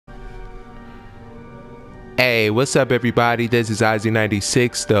Hey, what's up everybody? This is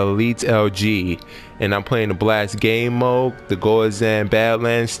Ozzy96, the Elite LG, and I'm playing the Blast game mode, the Gorzan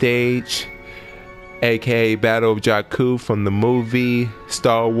Badlands stage, aka Battle of Jakku from the movie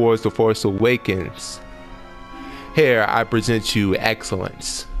Star Wars The Force Awakens. Here I present you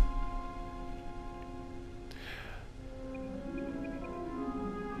excellence.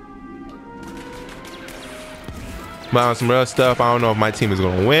 But on some real stuff, I don't know if my team is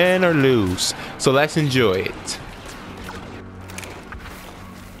going to win or lose. So let's enjoy it.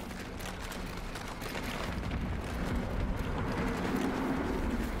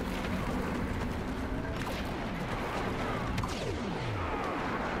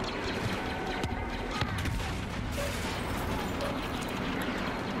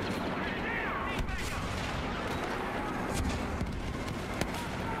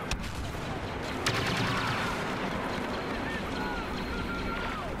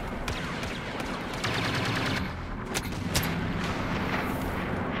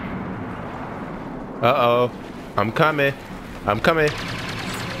 Uh-oh. I'm coming.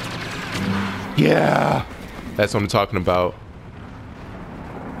 Yeah. That's what I'm talking about.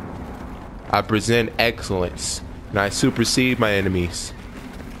 I present excellence, and I supersede my enemies.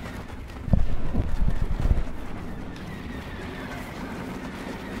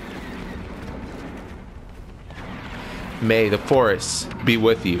 May the Force be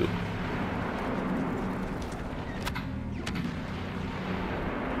with you.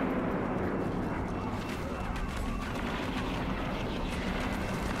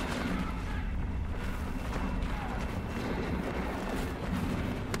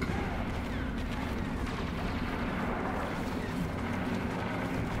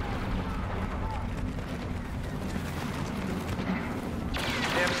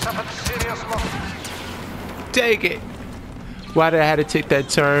 Take it! Why did I have to take that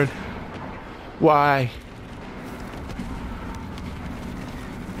turn? Why?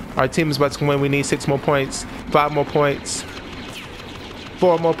 Our team is about to win. We need 6 more points, 5 more points,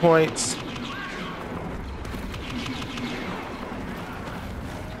 4 more points,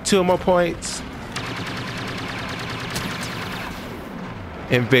 2 more points.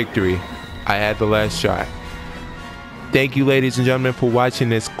 In victory, I had the last shot. Thank you, ladies and gentlemen, for watching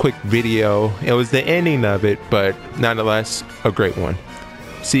this quick video. It was the ending of it, but nonetheless, a great one.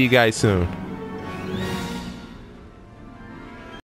 See you guys soon.